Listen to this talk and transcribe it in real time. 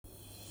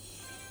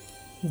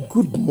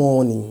Good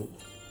morning.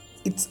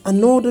 It's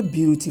another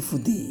beautiful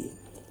day,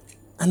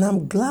 and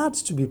I'm glad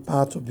to be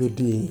part of your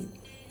day.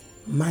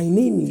 My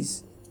name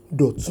is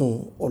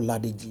Dotun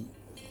Oladeji.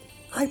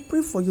 I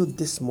pray for you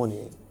this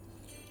morning.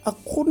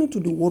 According to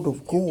the word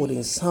of God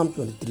in Psalm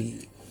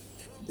 23,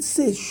 it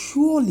says,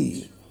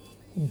 "Surely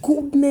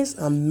goodness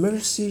and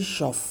mercy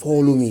shall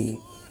follow me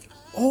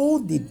all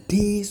the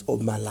days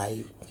of my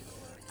life."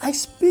 I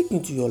speak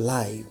into your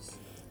life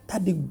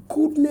that the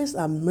goodness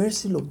and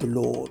mercy of the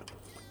Lord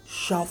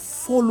shall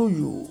follow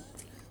you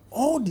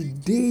all the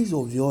days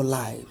of your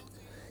life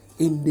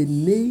in the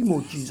name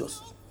of Jesus.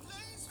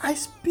 I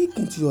speak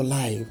into your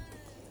life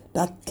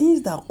that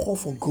things that call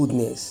for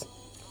goodness,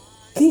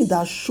 things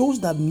that shows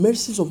that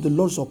mercies of the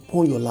Lord is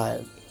upon your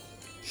life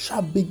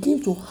shall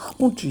begin to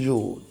happen to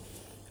you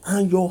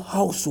and your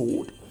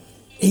household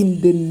in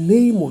the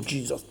name of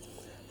Jesus.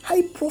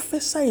 I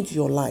prophesy into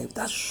your life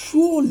that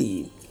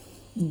surely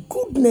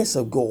goodness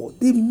of God,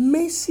 the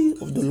mercy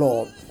of the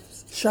Lord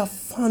shall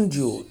find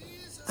you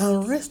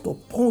and rest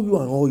upon you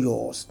and all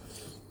yours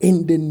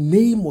in the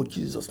name of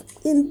Jesus.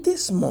 In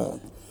this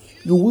month,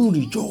 you will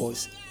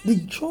rejoice. The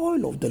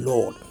joy of the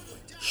Lord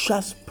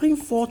shall spring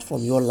forth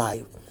from your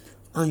life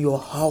and your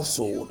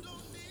household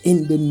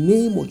in the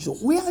name of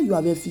Jesus. Where you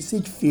have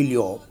envisaged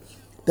failure,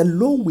 the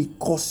Lord will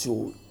cause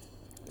you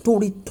to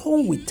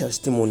return with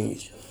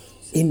testimonies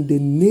in the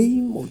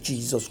name of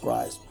Jesus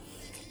Christ.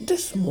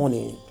 This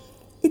morning,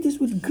 it is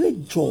with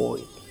great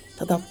joy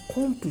that I've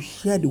come to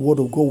share the word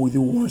of God with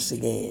you once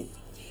again.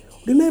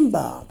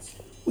 Remember,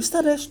 we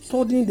started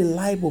studying the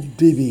life of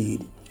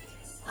David,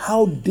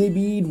 how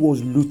David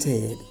was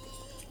looted,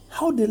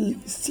 how the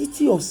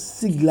city of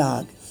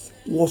Ziklag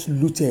was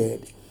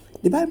looted.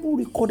 The Bible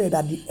recorded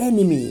that the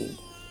enemy,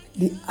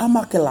 the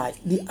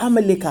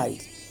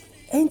Amalekite,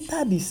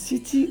 entered the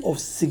city of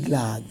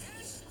Ziklag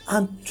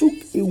and took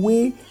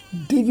away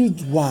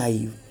David's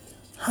wife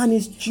and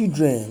his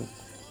children.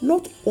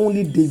 Not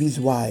only David's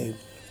wife,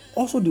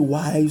 also the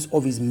wives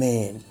of his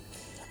men.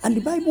 And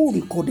the Bible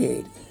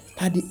recorded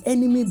that the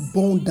enemy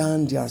burned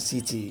down their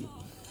city.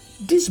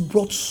 This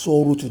brought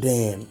sorrow to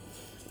them.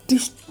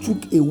 This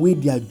took away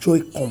their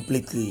joy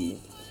completely.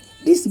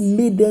 This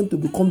made them to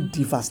become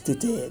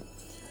devastated.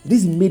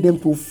 This made them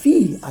to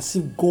feel as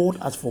if God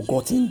has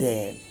forgotten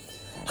them.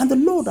 And the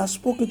Lord has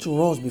spoken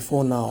to us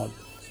before now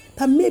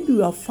that maybe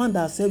we have found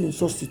ourselves in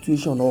such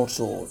situation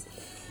also.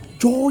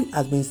 Joy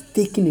has been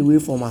taken away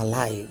from our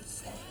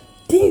life.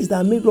 Things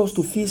that made us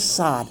to feel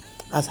sad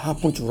has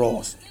happened to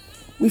us.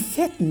 We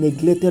felt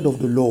neglected of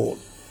the Lord.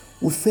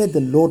 We felt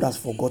the Lord has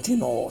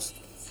forgotten us.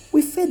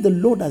 We felt the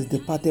Lord has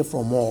departed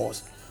from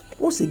us.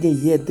 Once again,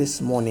 here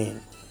this morning,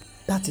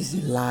 that is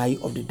the lie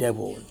of the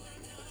devil.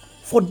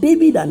 For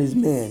David and his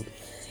men,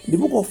 the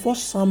book of 1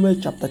 Samuel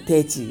chapter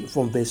 30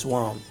 from verse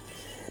 1,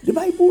 the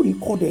Bible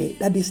recorded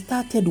that they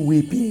started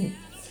weeping.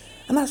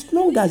 And as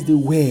long as they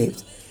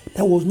wept,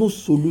 there was no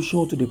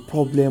solution to the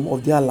problem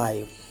of their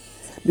life.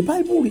 The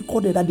Bible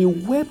recorded that they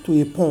wept to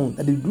a point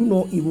that they do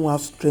not even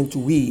have strength to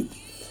weep.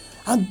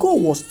 And God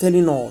was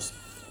telling us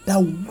that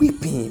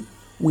weeping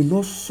will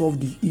not solve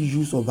the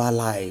issues of our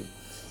life.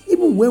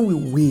 Even when we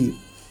weep,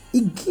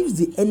 it gives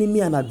the enemy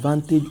an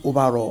advantage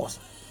over us.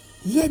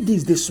 Hear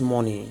this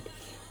morning.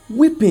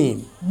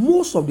 Weeping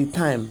most of the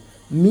time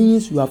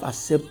means you have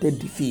accepted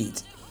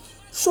defeat.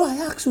 So I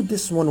ask you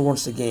this morning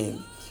once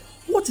again,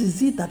 what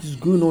is it that is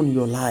going on in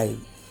your life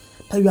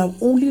that you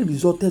have only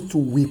resorted to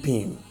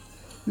weeping?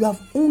 You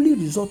have only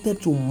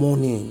resorted to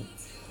mourning.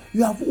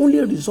 You have only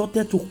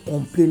resorted to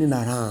complaining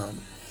around.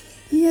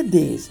 Hear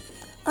this.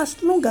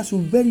 As long as you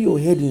bury your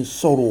head in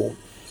sorrow,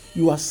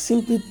 you are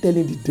simply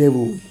telling the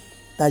devil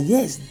that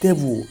yes,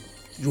 devil,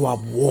 you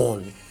have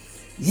won.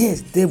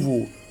 Yes,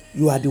 devil,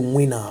 you are the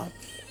winner.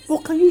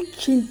 But can you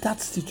change that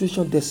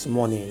situation this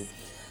morning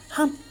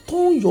and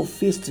turn your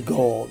face to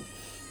God?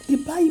 The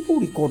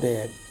Bible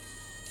recorded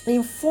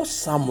in 1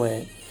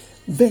 Samuel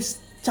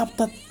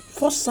chapter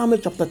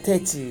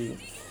 30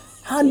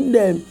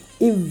 and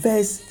in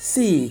verse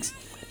 6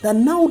 that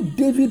now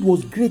David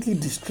was greatly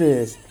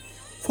distressed,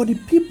 for the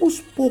people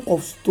spoke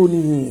of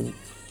stoning him,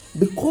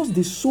 because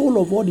the soul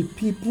of all the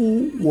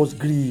people was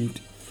grieved,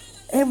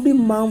 every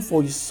man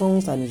for his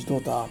sons and his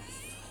daughter.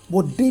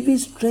 But David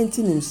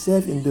strengthened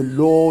himself in the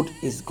Lord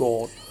his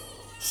God.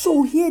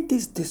 So hear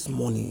this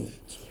morning.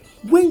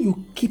 When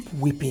you keep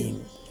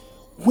weeping,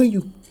 when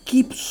you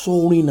keep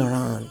soaring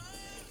around,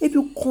 if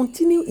you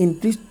continue in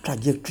this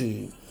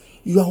trajectory,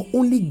 you are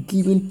only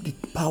giving the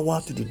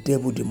power to the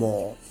devil the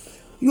more.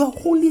 You are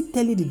only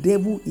telling the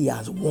devil he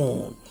has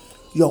won.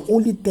 You are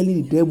only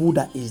telling the devil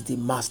that he is the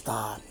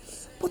master.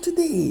 But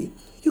today,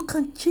 you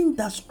can change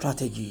that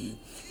strategy.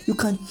 You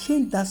can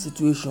change that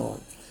situation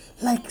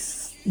like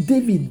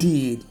David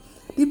did.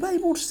 The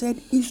Bible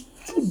said he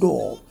stood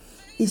up,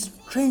 he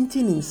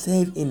strengthened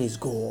himself in his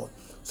God.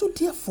 So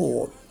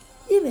therefore,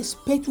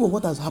 irrespective of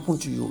what has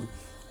happened to you,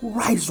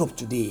 rise up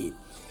today.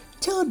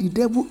 Tell the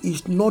devil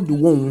is not the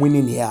one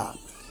winning here.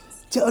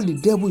 Tell the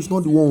devil is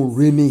not the one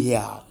reigning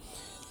here.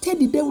 Tell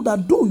the devil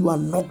that though you are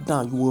knocked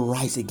down, you will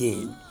rise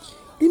again.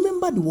 Remember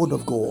Remember the word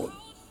of God.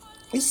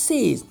 It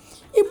says,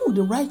 even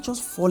the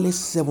righteous falleth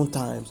 7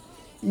 times,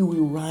 he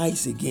will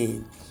rise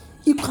again.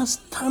 You can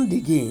stand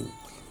again.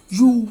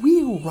 You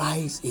will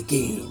rise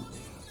again.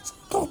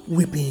 Stop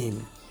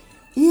weeping.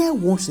 Here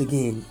once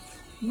again,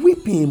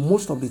 weeping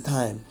most of the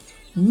time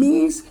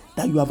means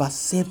that you have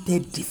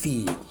accepted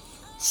defeat.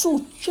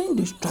 So change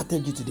the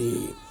strategy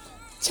today.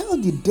 Tell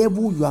the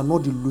devil you are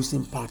not the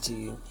losing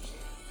party.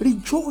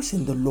 Rejoice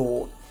in the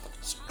Lord.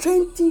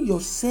 Strengthen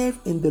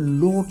yourself in the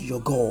Lord your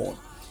God.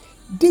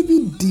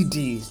 David did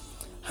this,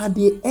 and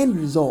the end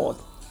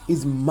result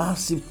is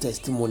massive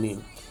testimony.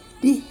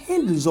 The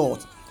end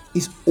result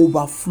is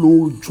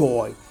overflow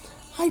joy.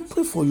 I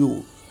pray for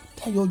you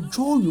that your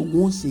joy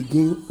will once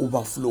again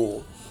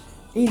overflow.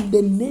 In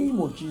the name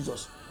of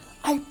Jesus,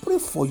 I pray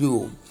for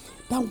you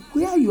that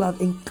where you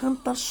have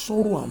encountered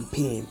sorrow and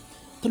pain,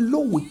 the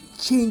Lord will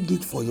change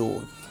it for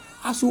you.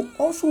 As you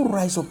also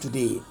rise up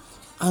today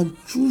and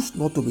choose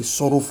not to be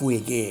sorrowful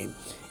again,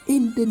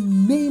 in the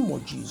name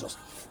of Jesus,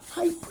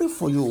 I pray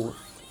for you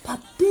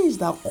that things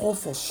that call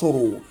for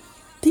sorrow,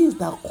 things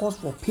that cause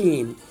for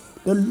pain,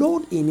 the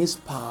Lord in His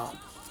power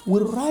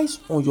will rise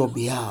on your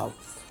behalf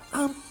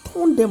and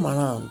turn them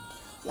around,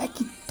 like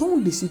He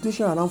turned the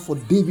situation around for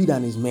David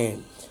and his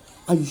men,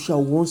 and you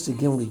shall once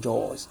again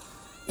rejoice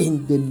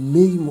in the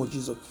name of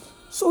Jesus.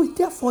 So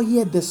therefore,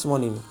 here this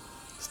morning,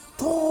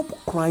 stop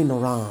crying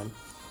around,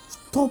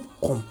 stop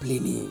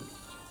complaining,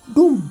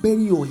 don't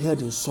bury your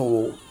head in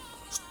sorrow,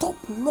 stop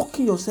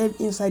locking yourself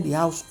inside the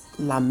house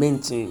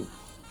lamenting.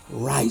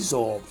 Rise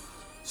up,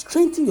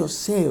 strengthen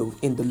yourself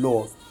in the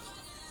Lord,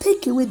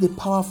 take away the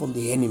power from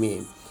the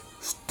enemy,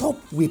 stop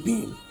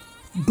weeping,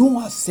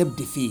 don't accept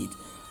defeat.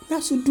 And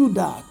as you do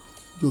that,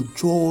 your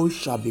joy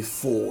shall be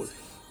full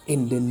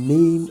in the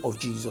name of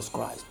Jesus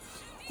Christ.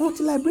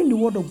 Until I bring the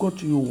word of God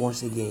to you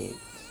once again,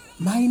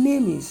 my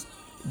name is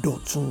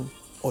Dotun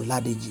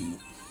Oladeji.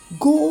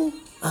 Go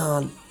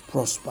and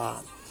prosper.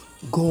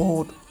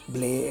 God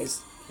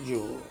bless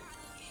you.